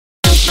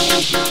Hey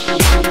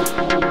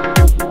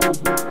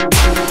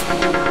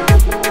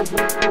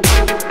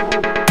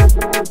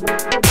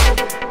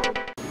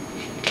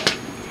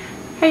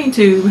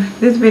YouTube,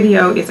 this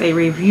video is a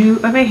review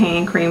of a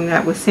hand cream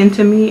that was sent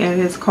to me, and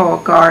it is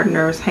called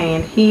Gardener's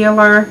Hand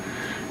Healer.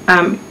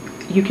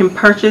 You can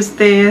purchase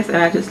this, and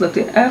I just looked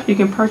it up. You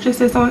can purchase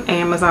this on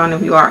Amazon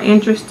if you are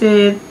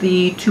interested.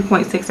 The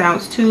 2.6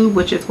 ounce tube,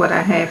 which is what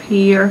I have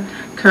here,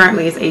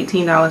 currently is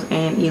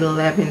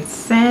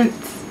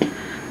 $18.11.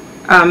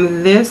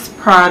 This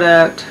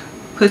product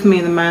puts me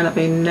in the mind of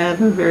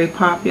another very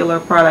popular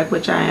product,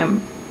 which I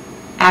am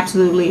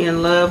absolutely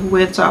in love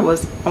with, so I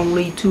was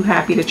only too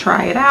happy to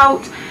try it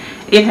out.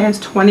 It has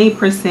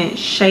 20%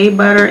 shea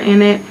butter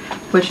in it,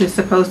 which is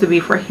supposed to be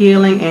for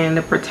healing and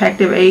a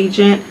protective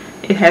agent.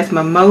 It has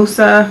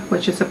mimosa,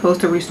 which is supposed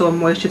to restore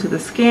moisture to the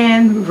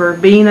skin,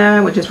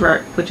 verbena, which is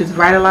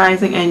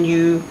vitalizing, and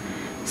you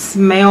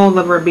smell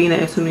the verbena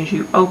as soon as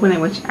you open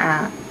it, which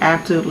I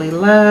absolutely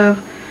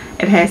love.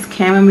 It has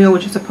chamomile,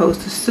 which is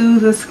supposed to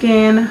soothe the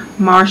skin,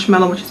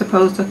 marshmallow, which is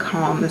supposed to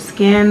calm the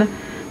skin,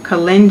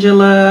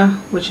 calendula,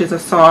 which is a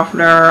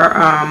softener,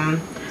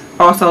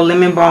 also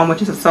lemon balm,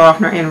 which is a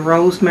softener, and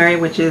rosemary,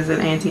 which is an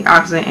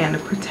antioxidant and a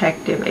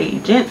protective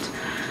agent.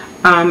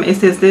 It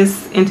says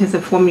this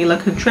intensive formula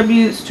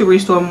contributes to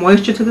restore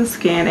moisture to the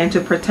skin and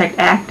to protect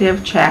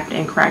active, chapped,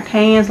 and cracked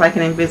hands like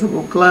an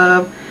invisible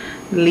glove,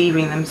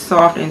 leaving them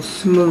soft and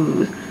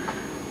smooth.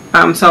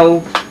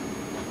 So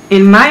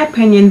in my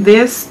opinion,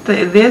 this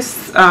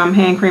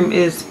hand cream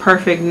is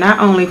perfect not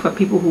only for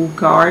people who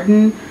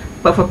garden,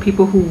 but for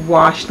people who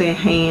wash their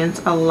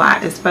hands a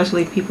lot,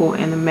 especially people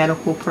in the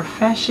medical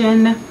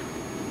profession,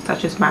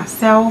 such as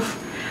myself.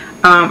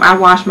 I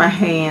wash my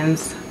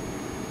hands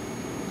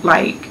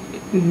like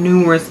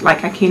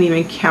I can't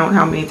even count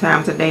how many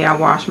times a day I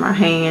wash my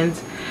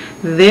hands.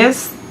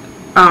 This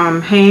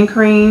hand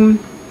cream,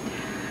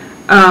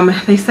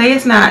 they say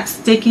it's not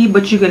sticky,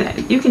 but you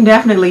can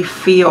definitely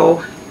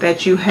feel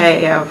that you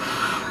have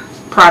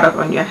product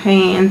on your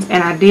hands,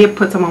 and I did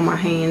put some on my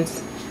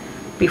hands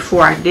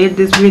before I did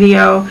this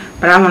video,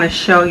 but I want to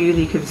show you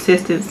the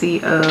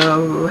consistency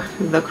of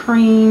the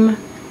cream.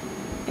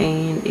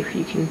 And if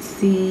you can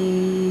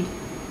see,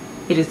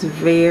 it is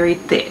very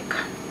thick,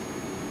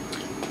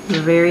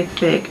 very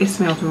thick. It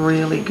smells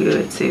really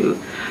good too,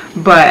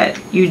 but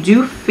you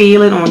do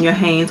feel it on your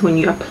hands when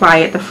you apply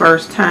it the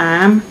first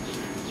time.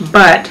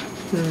 But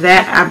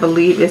that, I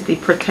believe, is the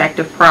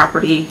protective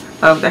property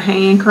of the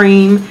hand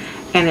cream,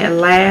 and it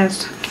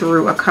lasts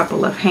through a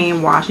couple of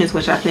hand washings,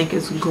 which I think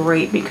is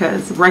great,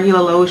 because regular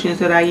lotions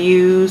that I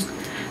use,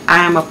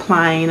 I am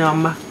applying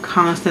them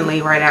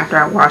constantly right after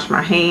I wash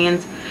my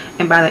hands,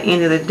 and by the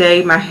end of the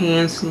day my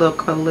hands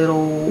look a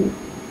little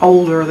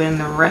older than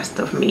the rest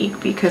of me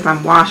because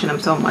I'm washing them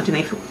so much, and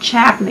they feel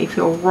chapped and they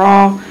feel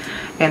raw,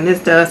 and this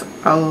does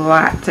a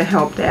lot to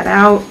help that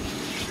out.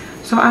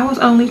 So I was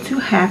only too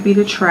happy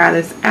to try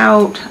this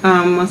out.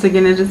 Once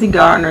again, it is the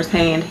Gardener's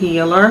Hand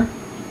Healer.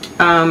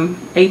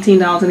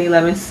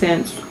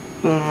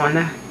 $18.11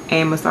 on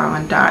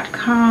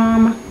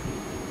Amazon.com.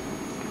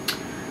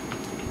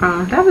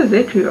 That was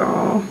it, you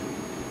all.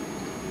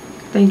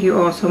 Thank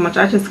you all so much.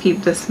 I just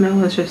keep, the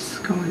smell is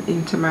just going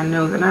into my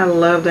nose, and I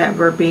love that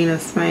verbena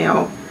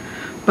smell.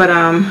 But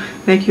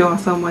thank you all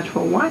so much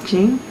for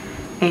watching,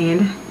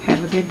 and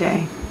have a good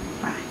day.